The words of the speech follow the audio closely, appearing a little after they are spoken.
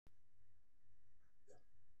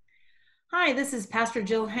Hi, this is Pastor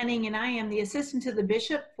Jill Henning, and I am the assistant to the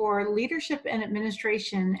bishop for leadership and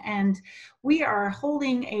administration. And we are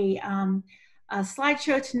holding a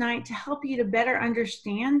slideshow tonight to help you to better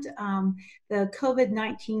understand the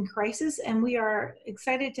COVID-19 crisis. And we are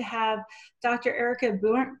excited to have Dr. Erica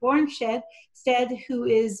Bjornstad, who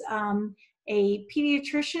is a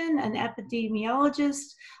pediatrician, an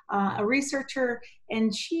epidemiologist, a researcher,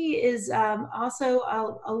 and she is also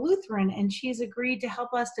a Lutheran, and she's agreed to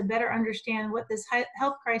help us to better understand what this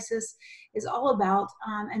health crisis is all about,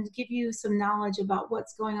 and give you some knowledge about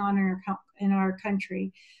what's going on in our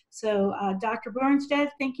country. So Dr. Bjornstad,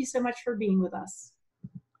 thank you so much for being with us.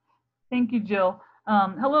 Thank you, Jill.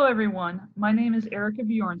 Hello, everyone. My name is Erica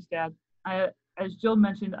Bjornstad. As Jill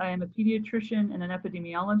mentioned, I am a pediatrician and an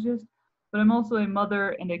epidemiologist, but I'm also a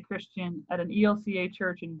mother and a Christian at an ELCA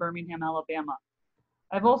church in Birmingham, Alabama.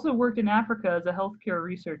 I've also worked in Africa as a healthcare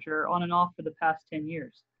researcher on and off for the past 10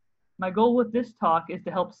 years. My goal with this talk is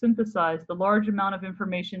to help synthesize the large amount of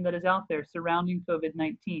information that is out there surrounding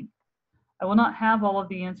COVID-19. I will not have all of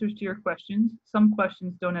the answers to your questions. Some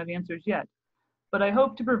questions don't have answers yet, but I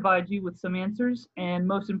hope to provide you with some answers and,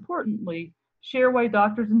 most importantly, share why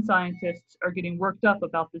doctors and scientists are getting worked up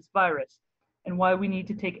about this virus and why we need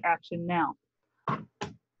to take action now.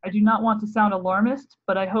 I do not want to sound alarmist,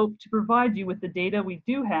 but I hope to provide you with the data we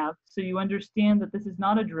do have so you understand that this is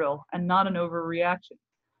not a drill and not an overreaction.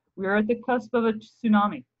 We are at the cusp of a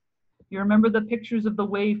tsunami. You remember the pictures of the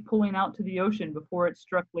wave pulling out to the ocean before it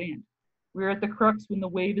struck land. We are at the crux when the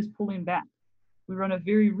wave is pulling back. We run a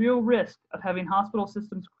very real risk of having hospital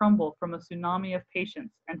systems crumble from a tsunami of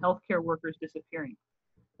patients and healthcare workers disappearing.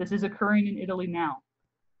 This is occurring in Italy now.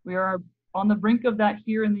 We are on the brink of that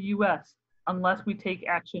here in the US, unless we take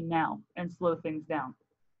action now and slow things down.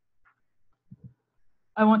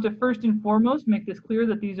 I want to first and foremost make this clear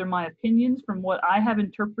that these are my opinions from what I have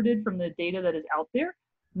interpreted from the data that is out there.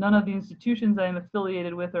 None of the institutions I am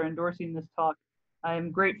affiliated with are endorsing this talk. I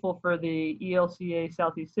am grateful for the ELCA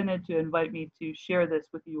Southeast Synod to invite me to share this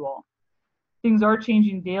with you all. Things are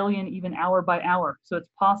changing daily and even hour by hour, so it's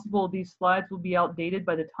possible these slides will be outdated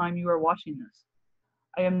by the time you are watching this.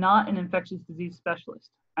 I am not an infectious disease specialist.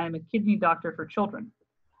 I am a kidney doctor for children.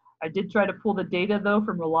 I did try to pull the data, though,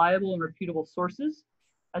 from reliable and reputable sources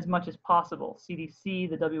as much as possible, CDC,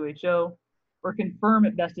 the WHO, or confirm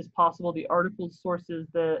at best as possible the article's sources,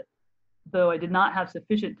 though I did not have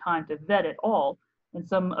sufficient time to vet it all, and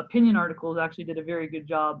some opinion articles actually did a very good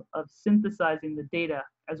job of synthesizing the data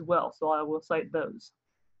as well, so I will cite those.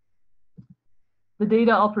 The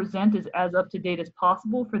data I'll present is as up to date as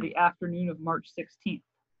possible for the afternoon of March 16th.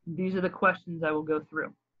 These are the questions I will go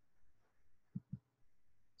through.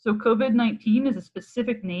 So COVID-19 is a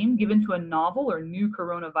specific name given to a novel or new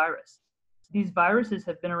coronavirus. These viruses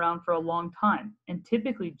have been around for a long time and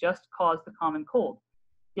typically just cause the common cold.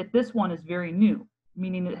 Yet this one is very new,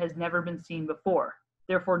 meaning it has never been seen before.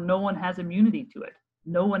 Therefore, no one has immunity to it.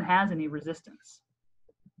 No one has any resistance.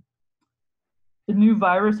 The new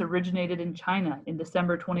virus originated in China in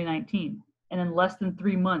December 2019, and in less than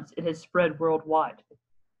 3 months, it has spread worldwide.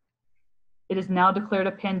 It is now declared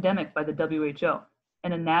a pandemic by the WHO,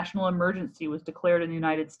 and a national emergency was declared in the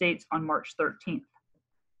United States on March 13th.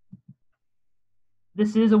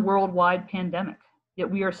 This is a worldwide pandemic, yet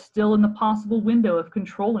we are still in the possible window of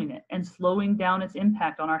controlling it and slowing down its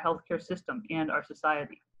impact on our healthcare system and our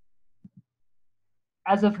society.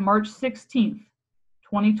 As of March 16th,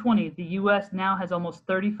 2020, the US now has almost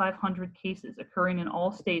 3,500 cases occurring in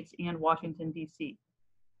all states and Washington, D.C.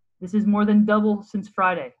 This is more than double since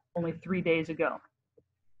Friday, only 3 days ago.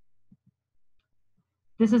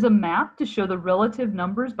 This is a map to show the relative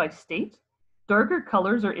numbers by state. Darker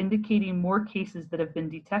colors are indicating more cases that have been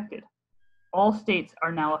detected. All states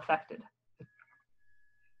are now affected.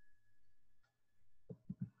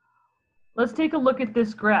 Let's take a look at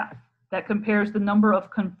this graph that compares the number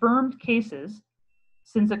of confirmed cases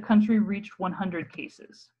since a country reached 100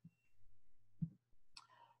 cases.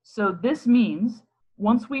 So this means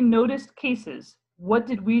once we noticed cases, what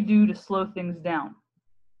did we do to slow things down?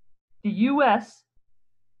 The US,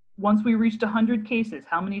 once we reached 100 cases,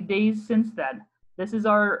 how many days since then? This is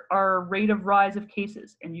our rate of rise of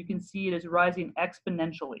cases, and you can see it is rising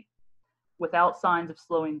exponentially without signs of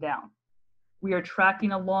slowing down. We are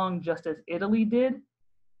tracking along just as Italy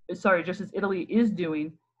is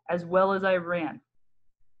doing, as well as Iran.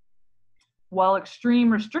 While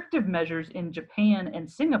extreme restrictive measures in Japan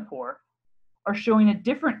and Singapore are showing a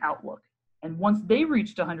different outlook, and once they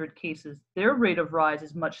reached 100 cases, their rate of rise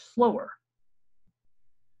is much slower.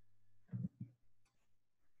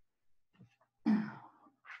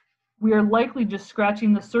 We are likely just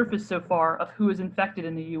scratching the surface so far of who is infected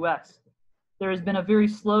in the US. There has been a very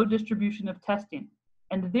slow distribution of testing,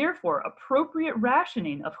 and therefore appropriate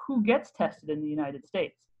rationing of who gets tested in the United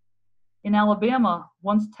States. In Alabama,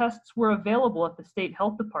 once tests were available at the state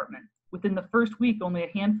health department, within the first week only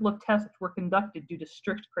a handful of tests were conducted due to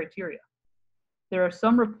strict criteria. There are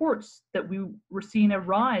some reports that we were seeing a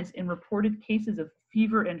rise in reported cases of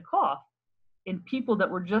fever and cough in people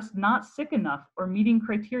that were just not sick enough or meeting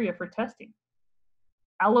criteria for testing.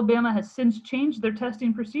 Alabama has since changed their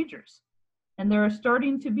testing procedures, and there are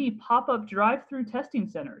starting to be pop-up drive-through testing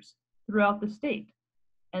centers throughout the state,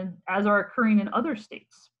 and as are occurring in other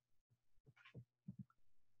states.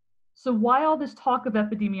 So why all this talk of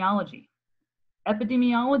epidemiology?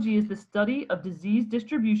 Epidemiology is the study of disease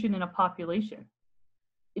distribution in a population.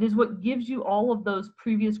 It is what gives you all of those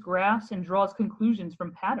previous graphs and draws conclusions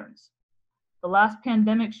from patterns. The last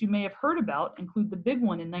pandemics you may have heard about include the big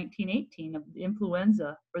one in 1918 of the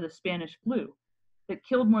influenza or the Spanish flu that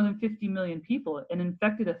killed more than 50 million people and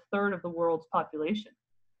infected a third of the world's population.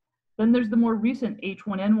 Then there's the more recent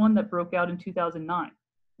H1N1 that broke out in 2009.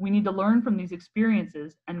 We need to learn from these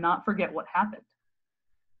experiences and not forget what happened.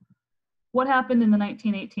 What happened in the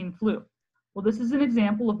 1918 flu? Well, this is an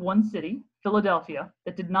example of one city, Philadelphia,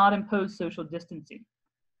 that did not impose social distancing.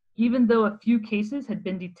 Even though a few cases had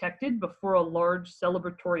been detected before a large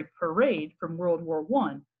celebratory parade from World War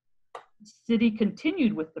I, the city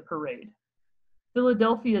continued with the parade.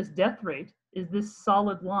 Philadelphia's death rate is this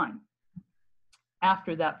solid line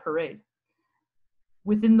after that parade.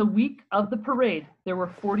 Within the week of the parade, there were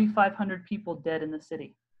 4,500 people dead in the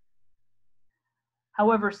city.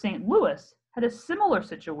 However, St. Louis had a similar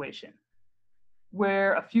situation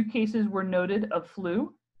where a few cases were noted of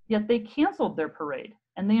flu, yet they canceled their parade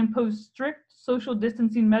and they imposed strict social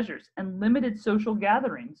distancing measures and limited social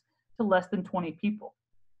gatherings to less than 20 people.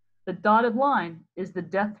 The dotted line is the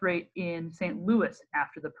death rate in St. Louis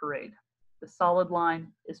after the parade. The solid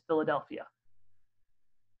line is Philadelphia.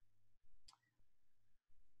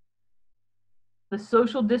 The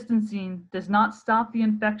social distancing does not stop the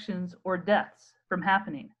infections or deaths from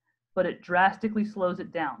happening, but it drastically slows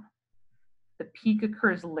it down. The peak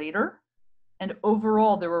occurs later, and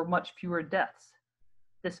overall there were much fewer deaths.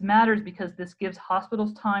 This matters because this gives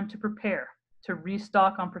hospitals time to prepare, to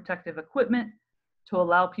restock on protective equipment, to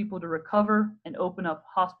allow people to recover and open up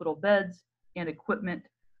hospital beds and equipment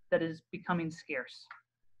that is becoming scarce.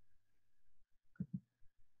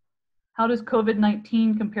 How does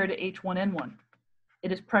COVID-19 compare to H1N1?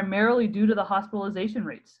 It is primarily due to the hospitalization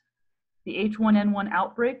rates. The H1N1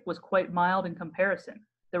 outbreak was quite mild in comparison.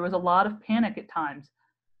 There was a lot of panic at times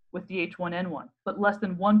with the H1N1, but less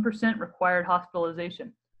than 1% required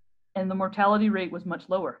hospitalization, and the mortality rate was much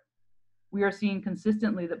lower. We are seeing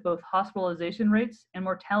consistently that both hospitalization rates and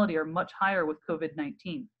mortality are much higher with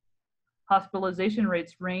COVID-19. Hospitalization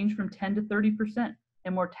rates range from 10 to 30%,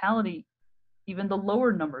 and mortality, even the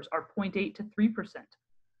lower numbers, are 0.8 to 3%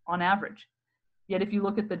 on average. Yet if you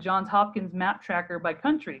look at the Johns Hopkins map tracker by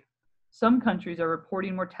country, some countries are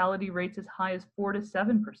reporting mortality rates as high as 4 to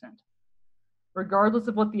 7%. Regardless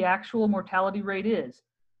of what the actual mortality rate is,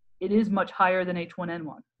 it is much higher than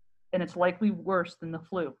H1N1, and it's likely worse than the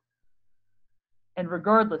flu. And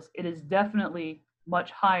regardless, it is definitely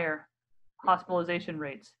much higher hospitalization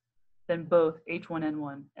rates than both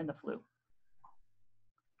H1N1 and the flu.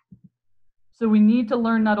 So we need to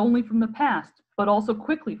learn not only from the past, but also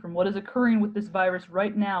quickly from what is occurring with this virus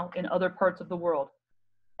right now in other parts of the world.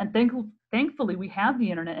 And thankfully, we have the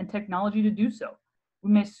internet and technology to do so.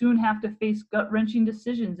 We may soon have to face gut-wrenching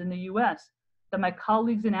decisions in the US that my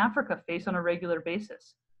colleagues in Africa face on a regular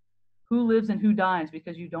basis. Who lives and who dies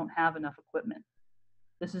because you don't have enough equipment?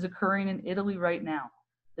 This is occurring in Italy right now.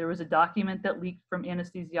 There was a document that leaked from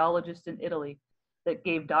anesthesiologists in Italy that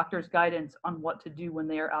gave doctors guidance on what to do when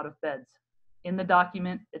they are out of beds. In the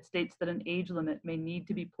document, it states that an age limit may need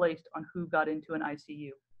to be placed on who got into an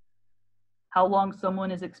ICU. How long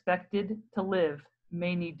someone is expected to live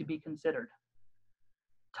may need to be considered.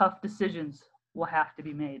 Tough decisions will have to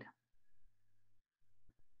be made.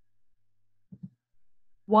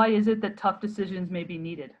 Why is it that tough decisions may be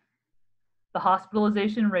needed? The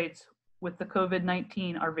hospitalization rates with the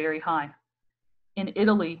COVID-19 are very high. In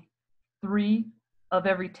Italy, 3 of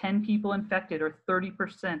every 10 people infected, or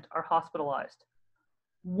 30%, are hospitalized.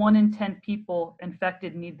 1 in 10 people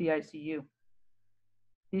infected need the ICU.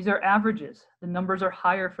 These are averages. The numbers are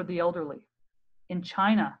higher for the elderly. In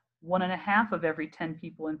China, 1.5 of every 10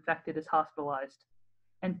 people infected is hospitalized,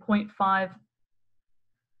 and 0.5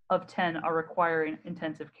 of 10 are requiring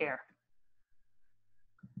intensive care.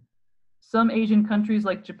 Some Asian countries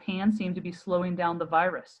like Japan seem to be slowing down the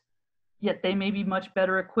virus, yet they may be much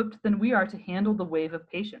better equipped than we are to handle the wave of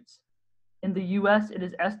patients. In the US, it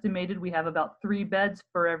is estimated we have about 3 beds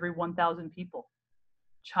for every 1,000 people.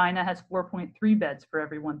 China has 4.3 beds for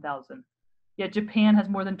every 1,000. Yet Japan has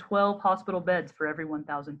more than 12 hospital beds for every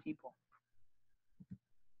 1,000 people.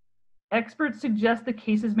 Experts suggest the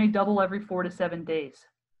cases may double every 4 to 7 days.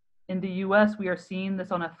 In the US, we are seeing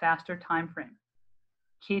this on a faster time frame.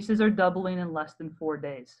 Cases are doubling in less than 4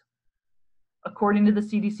 days. According to the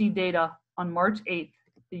CDC data, on March 8th,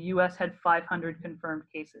 the US had 500 confirmed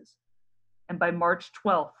cases. And by March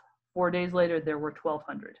 12th, 4 days later, there were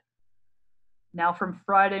 1,200. Now from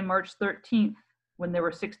Friday, March 13th, when there were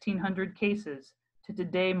 1,600 cases, to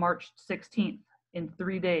today, March 16th, in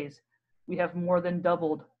 3 days, we have more than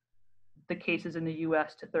doubled the cases in the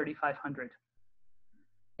US to 3,500.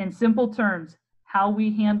 In simple terms, how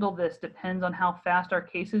we handle this depends on how fast our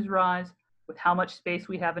cases rise with how much space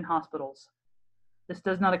we have in hospitals. This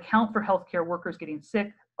does not account for healthcare workers getting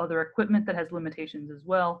sick, other equipment that has limitations as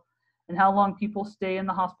well, and how long people stay in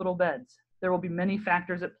the hospital beds. There will be many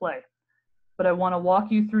factors at play, but I want to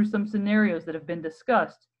walk you through some scenarios that have been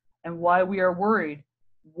discussed and why we are worried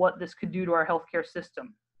what this could do to our healthcare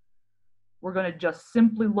system. We're going to just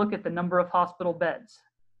simply look at the number of hospital beds,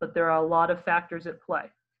 but there are a lot of factors at play.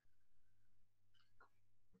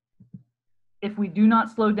 If we do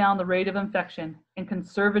not slow down the rate of infection, and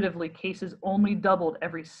conservatively cases only doubled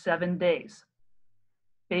every 7 days,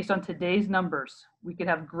 based on today's numbers, we could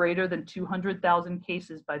have greater than 200,000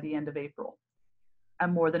 cases by the end of April,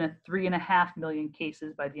 and more than 3.5 million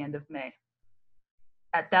cases by the end of May.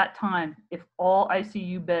 At that time, if all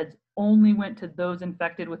ICU beds only went to those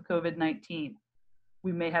infected with COVID-19,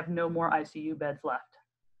 we may have no more ICU beds left.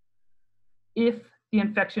 If the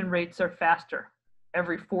infection rates are faster,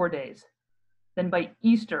 every 4 days, then by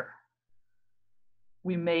Easter,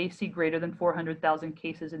 we may see greater than 400,000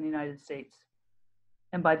 cases in the United States.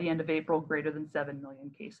 And by the end of April, greater than 7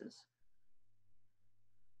 million cases.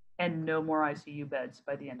 And no more ICU beds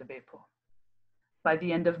by the end of April. By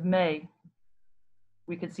the end of May,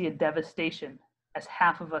 we could see a devastation as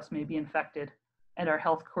half of us may be infected and our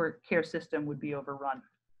health care system would be overrun.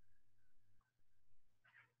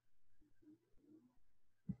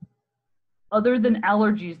 Other than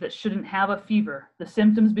allergies that shouldn't have a fever, the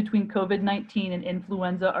symptoms between COVID-19 and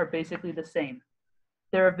influenza are basically the same.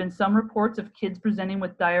 There have been some reports of kids presenting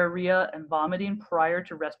with diarrhea and vomiting prior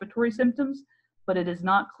to respiratory symptoms, but it is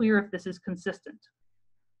not clear if this is consistent.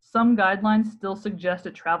 Some guidelines still suggest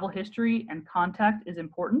a travel history and contact is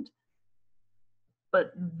important,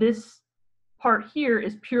 but this part here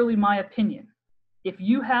is purely my opinion. If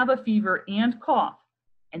you have a fever and cough,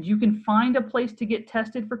 and you can find a place to get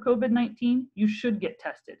tested for COVID-19, you should get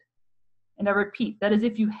tested. And I repeat, that is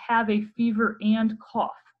if you have a fever and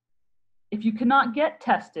cough. If you cannot get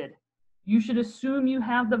tested, you should assume you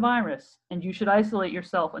have the virus and you should isolate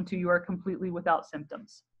yourself until you are completely without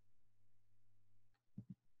symptoms.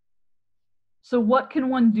 So what can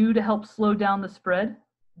one do to help slow down the spread?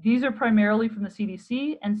 These are primarily from the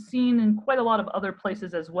CDC and seen in quite a lot of other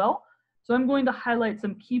places as well. So I'm going to highlight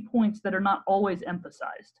some key points that are not always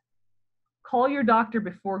emphasized. Call your doctor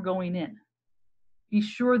before going in. Be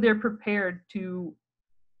sure they're prepared to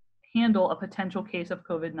handle a potential case of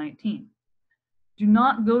COVID-19. Do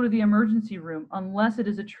not go to the emergency room unless it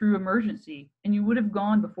is a true emergency and you would have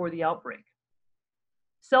gone before the outbreak.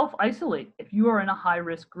 Self-isolate if you are in a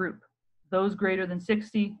high-risk group, those greater than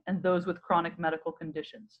 60 and those with chronic medical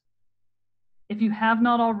conditions. If you have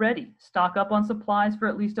not already, stock up on supplies for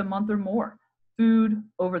at least a month or more. Food,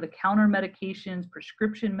 over-the-counter medications,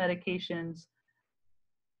 prescription medications,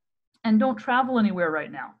 and don't travel anywhere right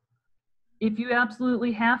now. If you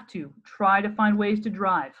absolutely have to, try to find ways to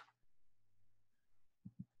drive.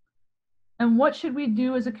 And what should we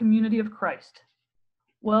do as a community of Christ?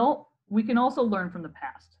 Well, we can also learn from the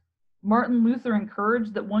past. Martin Luther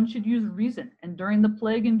encouraged that one should use reason, and during the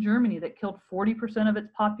plague in Germany that killed 40% of its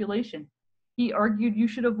population, he argued you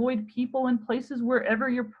should avoid people and places wherever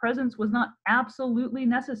your presence was not absolutely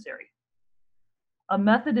necessary. A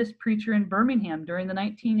Methodist preacher in Birmingham during the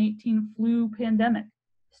 1918 flu pandemic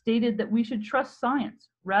stated that we should trust science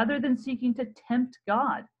rather than seeking to tempt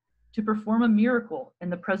God to perform a miracle in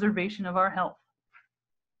the preservation of our health.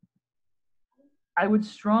 I would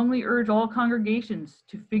strongly urge all congregations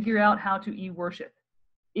to figure out how to e-worship.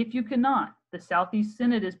 If you cannot, the Southeast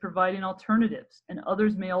Synod is providing alternatives, and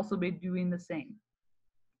others may also be doing the same.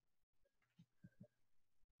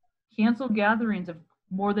 Cancel gatherings of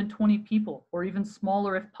more than 20 people, or even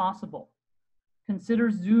smaller if possible.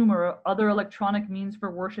 Consider Zoom or other electronic means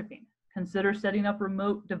for worshiping. Consider setting up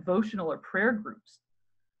remote devotional or prayer groups.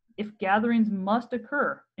 If gatherings must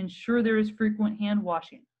occur, ensure there is frequent hand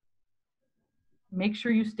washing. Make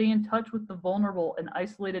sure you stay in touch with the vulnerable and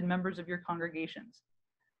isolated members of your congregations.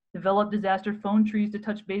 Develop disaster phone trees to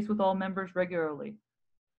touch base with all members regularly.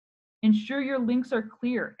 Ensure your links are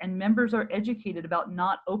clear and members are educated about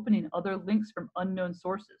not opening other links from unknown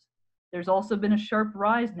sources. There's also been a sharp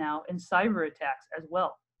rise now in cyber attacks as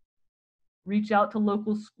well. Reach out to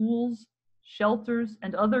local schools, shelters,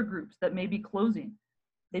 and other groups that may be closing.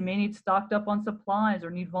 They may need stocked up on supplies or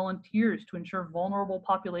need volunteers to ensure vulnerable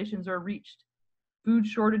populations are reached. Food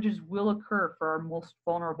shortages will occur for our most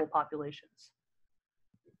vulnerable populations.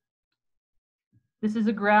 This is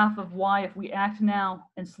a graph of why, if we act now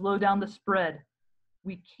and slow down the spread,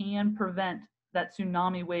 we can prevent that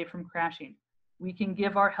tsunami wave from crashing. We can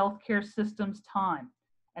give our healthcare systems time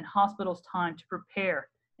and hospitals time to prepare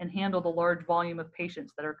and handle the large volume of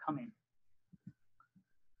patients that are coming.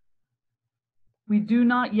 We do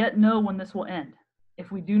not yet know when this will end.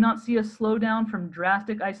 If we do not see a slowdown from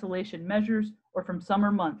drastic isolation measures or from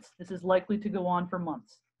summer months, this is likely to go on for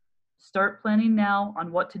months. Start planning now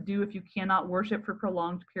on what to do if you cannot worship for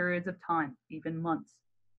prolonged periods of time, even months.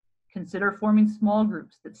 Consider forming small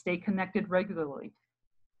groups that stay connected regularly.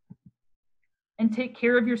 And take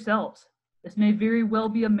care of yourselves. This may very well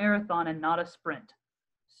be a marathon and not a sprint.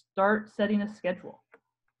 Start setting a schedule.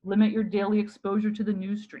 Limit your daily exposure to the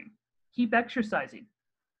news stream. Keep exercising.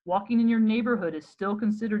 Walking in your neighborhood is still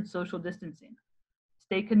considered social distancing.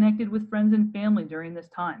 Stay connected with friends and family during this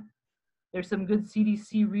time. There's some good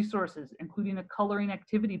CDC resources, including a coloring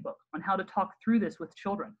activity book on how to talk through this with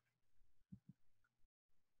children.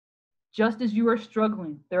 Just as you are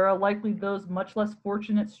struggling, there are likely those much less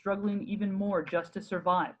fortunate struggling even more just to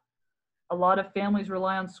survive. A lot of families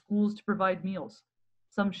rely on schools to provide meals.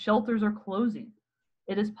 Some shelters are closing.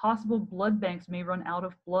 It is possible blood banks may run out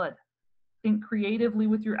of blood. Think creatively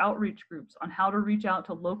with your outreach groups on how to reach out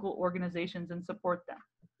to local organizations and support them.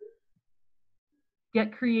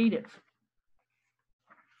 Get creative.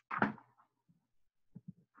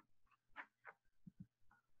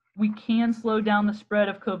 We can slow down the spread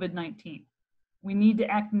of COVID-19. We need to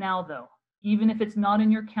act now, though. Even if it's not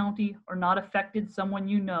in your county or not affected someone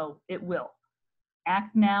you know, it will.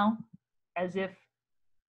 Act now as if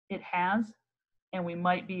it has, and we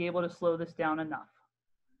might be able to slow this down enough.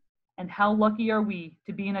 And how lucky are we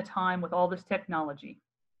to be in a time with all this technology?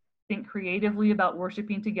 Think creatively about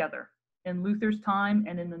worshiping together. In Luther's time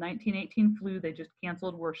and in the 1918 flu, they just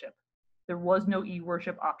canceled worship. There was no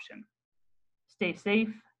e-worship option. Stay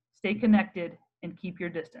safe, stay connected, and keep your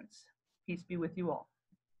distance. Peace be with you all.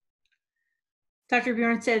 Dr.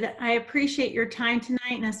 Bjornstad, I appreciate your time tonight,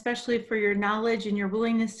 and especially for your knowledge and your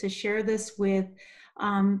willingness to share this with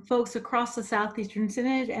folks across the Southeastern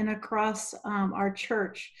Synod and across our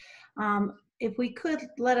church. If we could,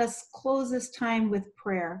 let us close this time with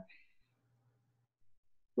prayer.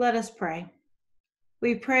 Let us pray.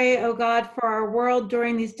 We pray, O God, for our world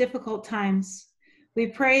during these difficult times. We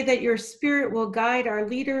pray that your Spirit will guide our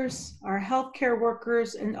leaders, our healthcare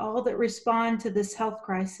workers, and all that respond to this health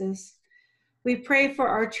crisis. We pray for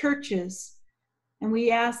our churches, and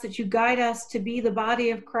we ask that you guide us to be the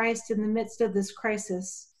body of Christ in the midst of this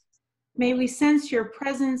crisis. May we sense your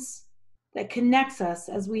presence that connects us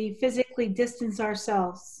as we physically distance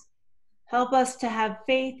ourselves. Help us to have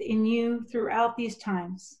faith in you throughout these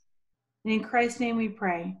times. And in Christ's name we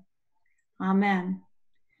pray. Amen.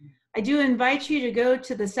 I do invite you to go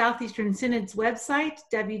to the Southeastern Synod's website,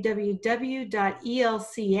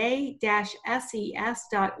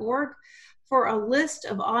 www.elca-ses.org, for a list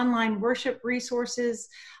of online worship resources,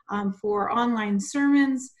 for online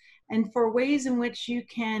sermons, and for ways in which you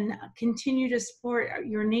can continue to support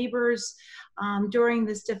your neighbors during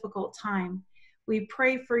this difficult time. We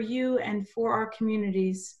pray for you and for our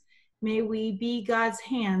communities. May we be God's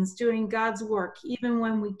hands doing God's work, even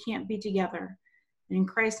when we can't be together. And in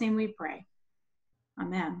Christ's name we pray.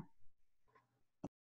 Amen.